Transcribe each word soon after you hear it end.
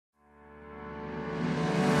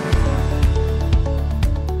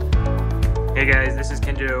Hey guys, this is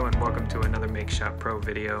Kenjo and welcome to another Make Shop Pro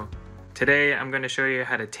video. Today I'm going to show you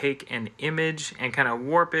how to take an image and kind of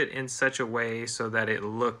warp it in such a way so that it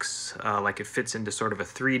looks like it fits into sort of a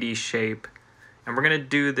 3D shape. And we're going to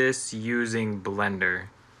do this using Blender.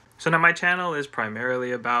 So now my channel is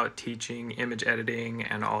primarily about teaching image editing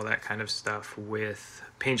and all that kind of stuff with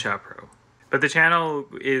Paintshop Pro. But the channel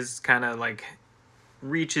is kind of like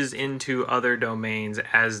reaches into other domains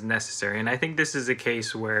as necessary, and I think this is a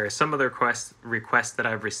case where some of the requests that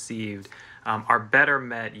I've received are better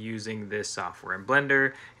met using this software. And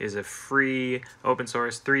Blender is a free open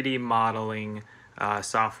source 3D modeling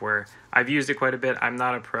software. I've used it quite a bit. I'm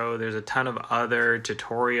not a pro. There's a ton of other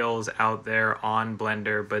tutorials out there on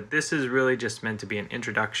Blender, but this is really just meant to be an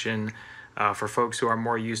introduction for folks who are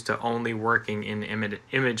more used to only working in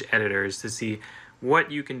image editors to see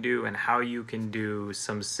what you can do and how you can do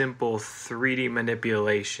some simple 3D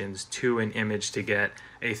manipulations to an image to get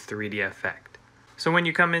a 3D effect. So when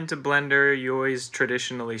you come into Blender, you always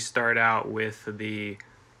traditionally start out with the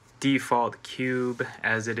default cube,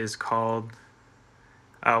 as it is called.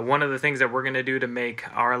 One of the things that we're going to do to make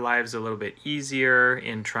our lives a little bit easier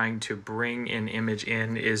in trying to bring an image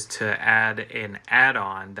in is to add an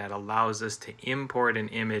add-on that allows us to import an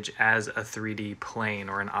image as a 3D plane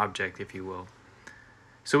or an object, if you will.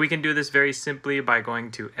 So we can do this very simply by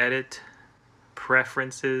going to Edit,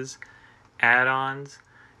 Preferences, Add-ons,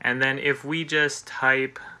 and then if we just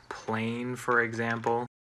type plane, for example,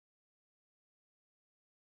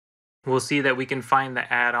 we'll see that we can find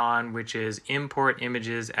the add-on, which is Import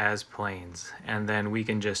Images as Planes. And then we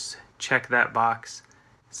can just check that box,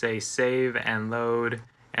 say Save and Load,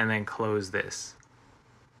 and then close this.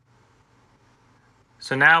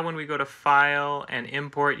 So now when we go to File and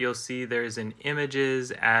Import, you'll see there's an Images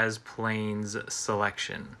as Planes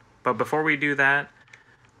selection. But before we do that,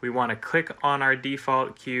 we want to click on our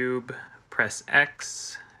default cube, press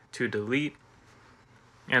X to delete,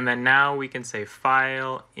 and then now we can say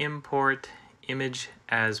File, Import, Image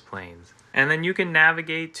as Planes. And then you can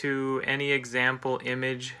navigate to any example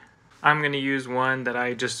image. I'm going to use one that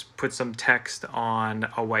I just put some text on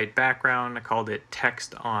a white background. I called it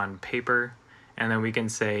Text on Paper. And then we can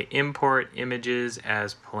say Import Images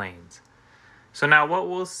as Planes. So now what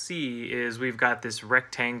we'll see is we've got this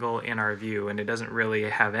rectangle in our view, and it doesn't really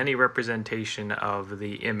have any representation of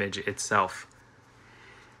the image itself.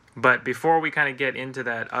 But before we kind of get into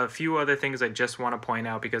that, a few other things I just want to point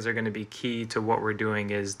out because they're going to be key to what we're doing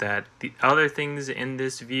is that the other things in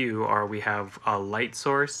this view are we have a light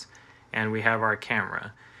source and we have our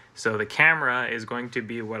camera. So the camera is going to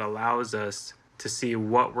be what allows us to see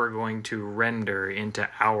what we're going to render into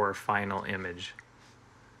our final image.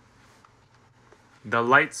 The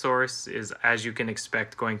light source is, as you can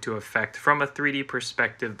expect, going to affect, from a 3D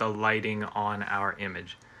perspective, the lighting on our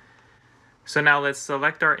image. So now let's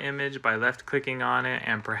select our image by left-clicking on it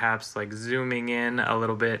and perhaps like zooming in a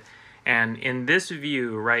little bit. And in this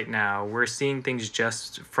view right now, we're seeing things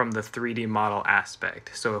just from the 3D model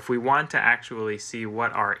aspect. So if we want to actually see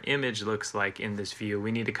what our image looks like in this view,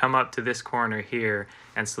 we need to come up to this corner here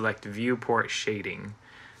and select Viewport Shading.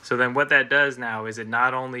 So then what that does now is it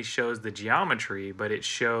not only shows the geometry, but it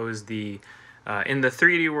shows the, in the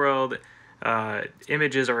 3D world,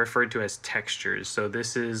 images are referred to as textures. So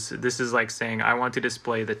this is like saying I want to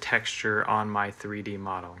display the texture on my 3D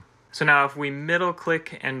model. So now if we middle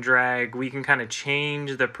click and drag, we can kind of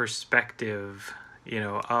change the perspective,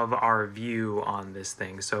 of our view on this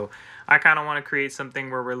thing. So I kind of want to create something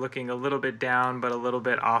where we're looking a little bit down, but a little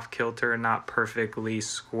bit off kilter, not perfectly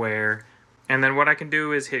square. And then what I can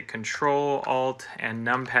do is hit Control, Alt, and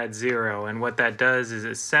Numpad 0. And what that does is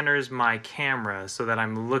it centers my camera so that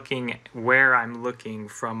I'm looking where I'm looking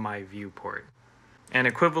from my viewport. And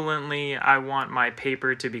equivalently, I want my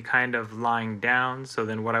paper to be kind of lying down. So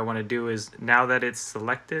then what I want to do is, now that it's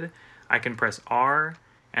selected, I can press R,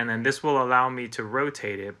 and then this will allow me to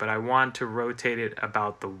rotate it, but I want to rotate it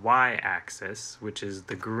about the Y-axis, which is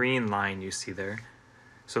the green line you see there.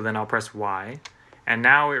 So then I'll press Y, and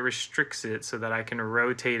now it restricts it so that I can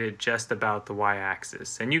rotate it just about the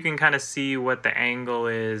Y-axis. And you can kind of see what the angle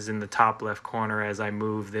is in the top left corner. As I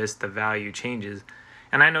move this, the value changes.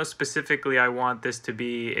 And I know specifically I want this to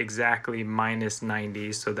be exactly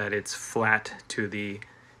 -90 so that it's flat to the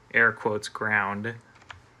air quotes ground.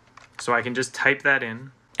 So I can just type that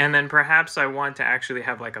in. And then perhaps I want to actually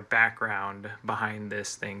have like a background behind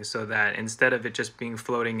this thing so that instead of it just being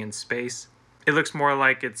floating in space, it looks more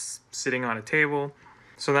like it's sitting on a table.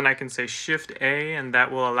 So then I can say Shift A, and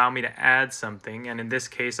that will allow me to add something. And in this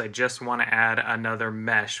case, I just want to add another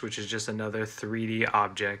mesh, which is just another 3D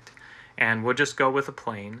object. And we'll just go with a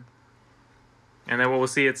plane. And then what we'll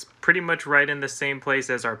see, it's pretty much right in the same place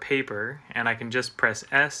as our paper, and I can just press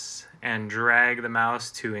S and drag the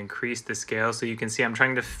mouse to increase the scale. So you can see I'm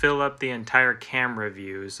trying to fill up the entire camera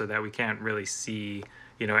view so that we can't really see,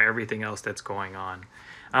 everything else that's going on.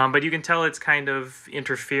 But you can tell it's kind of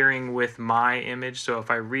interfering with my image. So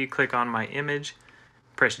if I re-click on my image,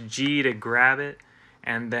 press G to grab it,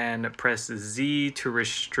 and then press Z to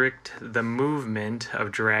restrict the movement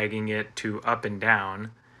of dragging it to up and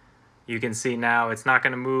down, you can see now it's not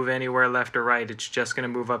going to move anywhere left or right, it's just going to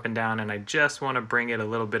move up and down, and I just want to bring it a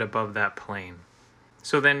little bit above that plane.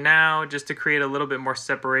 So then now, just to create a little bit more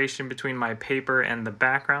separation between my paper and the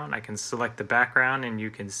background, I can select the background and you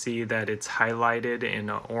can see that it's highlighted in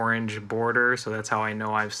an orange border, so that's how I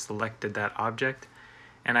know I've selected that object.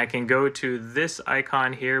 And I can go to this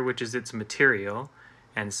icon here, which is its material,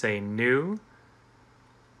 and say New,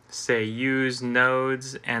 say Use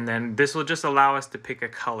Nodes, and then this will just allow us to pick a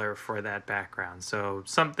color for that background. So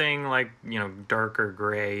something like, darker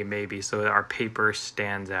gray maybe, so that our paper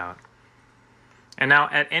stands out. And now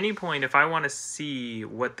at any point, if I want to see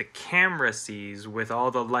what the camera sees with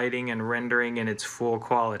all the lighting and rendering in its full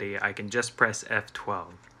quality, I can just press F12.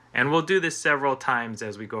 And we'll do this several times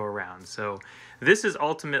as we go around. So this is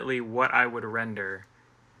ultimately what I would render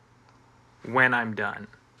when I'm done.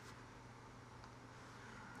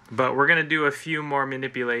 But we're going to do a few more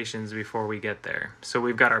manipulations before we get there. So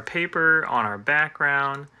we've got our paper on our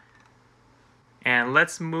background. And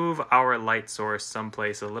let's move our light source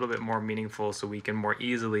someplace a little bit more meaningful so we can more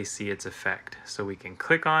easily see its effect. So we can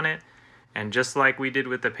click on it, and just like we did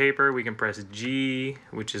with the paper, we can press G,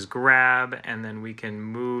 which is grab, and then we can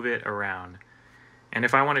move it around. And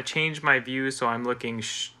if I want to change my view so I'm looking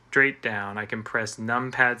straight down, I can press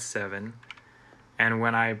numpad 7. And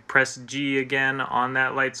when I press G again on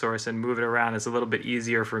that light source and move it around, it's a little bit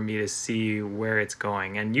easier for me to see where it's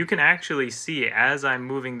going. And you can actually see as I'm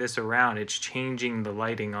moving this around, it's changing the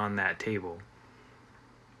lighting on that table.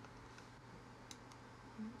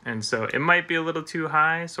 And so it might be a little too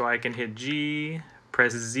high, so I can hit G,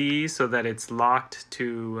 press Z so that it's locked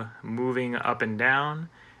to moving up and down.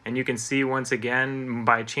 And you can see once again,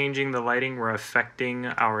 by changing the lighting, we're affecting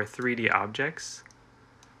our 3D objects.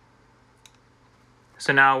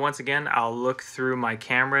 So now once again, I'll look through my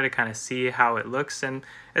camera to kind of see how it looks, and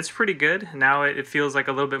it's pretty good. Now it feels like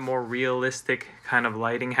a little bit more realistic kind of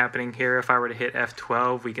lighting happening here. If I were to hit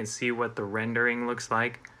F12, we can see what the rendering looks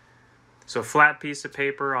like. So flat piece of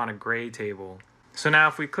paper on a gray table. So now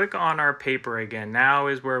if we click on our paper again, now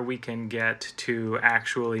is where we can get to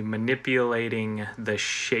actually manipulating the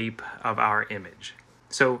shape of our image.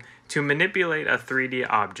 So to manipulate a 3D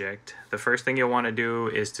object, the first thing you'll want to do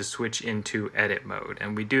is to switch into edit mode.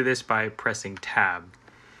 And we do this by pressing tab.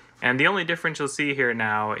 And the only difference you'll see here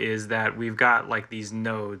now is that we've got like these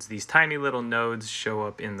nodes, these tiny little nodes show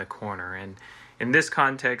up in the corner. And in this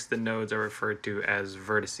context, the nodes are referred to as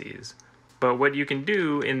vertices. But what you can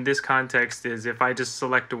do in this context is if I just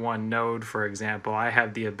select one node, for example, I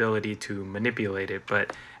have the ability to manipulate it.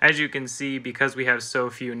 But as you can see, because we have so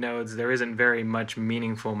few nodes, there isn't very much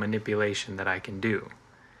meaningful manipulation that I can do.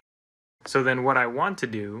 So then what I want to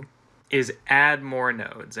do is add more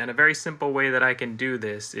nodes. And a very simple way that I can do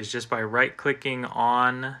this is just by right-clicking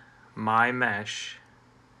on my mesh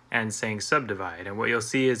and saying subdivide. And what you'll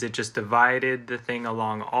see is it just divided the thing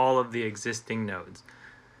along all of the existing nodes.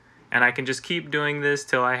 And I can just keep doing this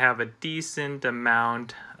till I have a decent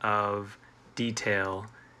amount of detail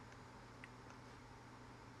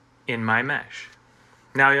in my mesh.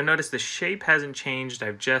 Now you'll notice the shape hasn't changed,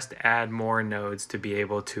 I've just added more nodes to be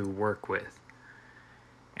able to work with.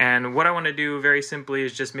 And what I want to do very simply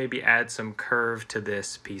is just maybe add some curve to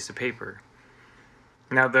this piece of paper.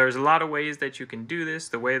 Now there's a lot of ways that you can do this.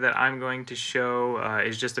 The way that I'm going to show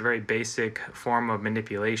is just a very basic form of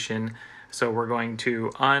manipulation. So we're going to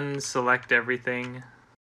unselect everything.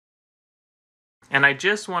 And I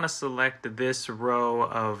just want to select this row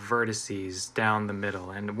of vertices down the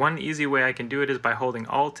middle. And one easy way I can do it is by holding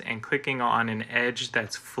Alt and clicking on an edge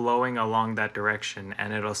that's flowing along that direction,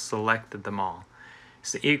 and it'll select them all.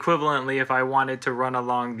 So equivalently, if I wanted to run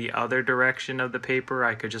along the other direction of the paper,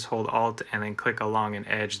 I could just hold Alt and then click along an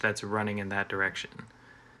edge that's running in that direction.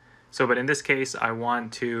 So, but in this case, I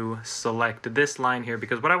want to select this line here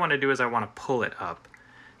because what I want to do is I want to pull it up.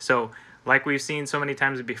 So, like we've seen so many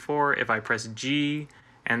times before, if I press G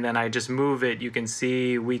and then I just move it, you can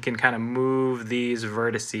see we can kind of move these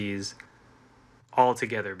vertices all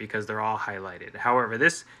together because they're all highlighted. However,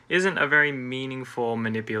 this isn't a very meaningful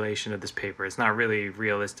manipulation of this paper. It's not really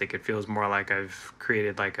realistic. It feels more like I've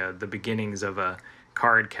created like the beginnings of a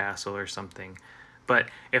card castle or something. But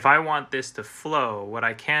if I want this to flow, what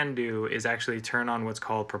I can do is actually turn on what's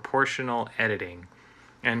called proportional editing.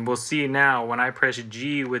 And we'll see now when I press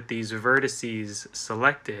G with these vertices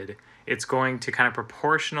selected, it's going to kind of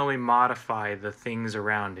proportionally modify the things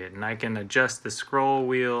around it. And I can adjust the scroll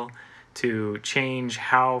wheel to change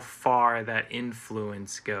how far that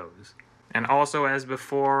influence goes. And also, as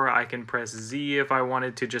before, I can press Z if I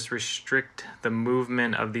wanted to just restrict the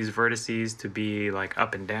movement of these vertices to be like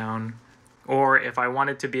up and down. Or if I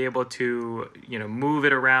wanted to be able to, move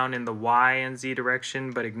it around in the Y and Z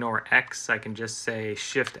direction but ignore X, I can just say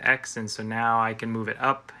Shift X, and so now I can move it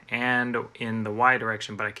up and in the Y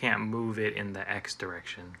direction, but I can't move it in the X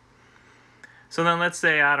direction. So then let's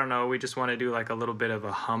say, I don't know, we just want to do like a little bit of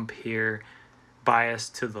a hump here, bias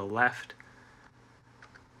to the left.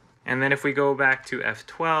 And then if we go back to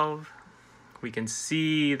F12, we can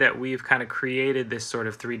see that we've kind of created this sort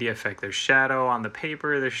of 3D effect. There's shadow on the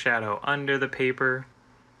paper, there's shadow under the paper.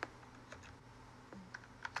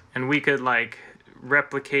 And we could like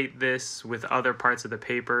replicate this with other parts of the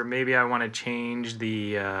paper. Maybe I want to change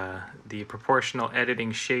the proportional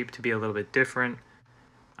editing shape to be a little bit different.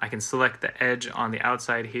 I can select the edge on the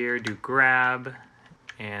outside here, do grab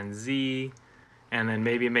and Z, and then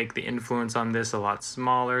maybe make the influence on this a lot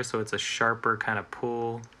smaller so it's a sharper kind of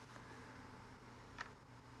pull.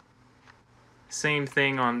 Same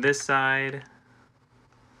thing on this side.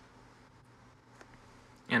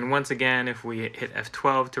 And once again, if we hit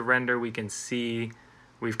F12 to render, we can see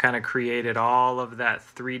we've kind of created all of that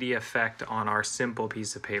 3D effect on our simple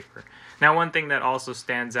piece of paper. Now, one thing that also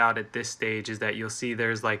stands out at this stage is that you'll see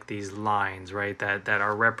there's like these lines, right, that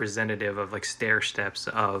are representative of like stair steps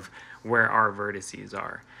of where our vertices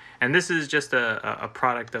are. And this is just a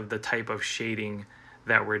product of the type of shading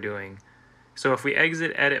that we're doing. So if we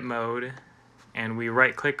exit edit mode, and we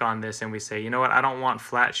right click on this and we say, you know what, I don't want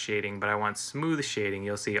flat shading, but I want smooth shading,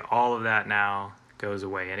 you'll see all of that now goes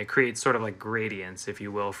away. And it creates sort of like gradients, if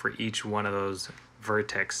you will, for each one of those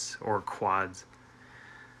vertex or quads.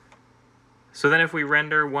 So then if we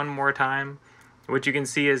render one more time, what you can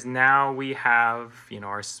see is now we have,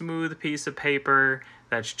 our smooth piece of paper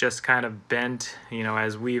that's just kind of bent,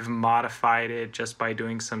 as we've modified it just by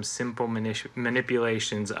doing some simple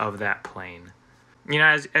manipulations of that plane.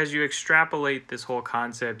 As you extrapolate this whole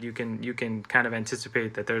concept, you can kind of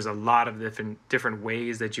anticipate that there's a lot of different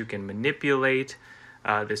ways that you can manipulate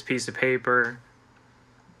this piece of paper.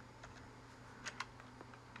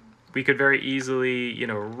 We could very easily,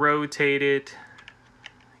 rotate it,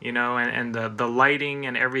 and the lighting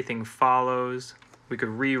and everything follows. We could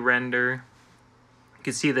re-render. You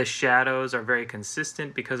can see the shadows are very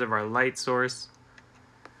consistent because of our light source.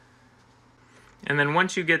 And then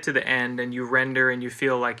once you get to the end and you render and you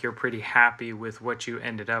feel like you're pretty happy with what you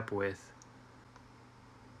ended up with,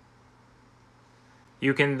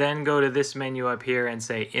 you can then go to this menu up here and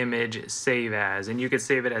say Image, Save As. And you could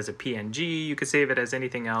save it as a PNG, you could save it as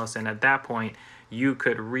anything else, and at that point you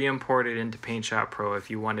could re-import it into PaintShop Pro if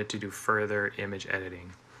you wanted to do further image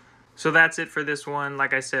editing. So that's it for this one.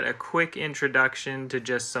 Like I said, a quick introduction to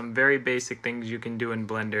just some very basic things you can do in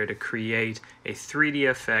Blender to create a 3D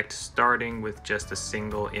effect starting with just a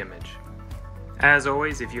single image. As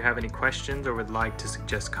always, if you have any questions or would like to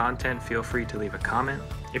suggest content, feel free to leave a comment.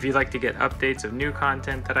 If you'd like to get updates of new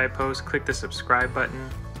content that I post, click the subscribe button.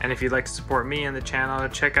 And if you'd like to support me and the channel,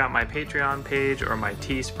 check out my Patreon page or my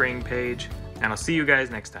Teespring page. And I'll see you guys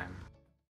next time.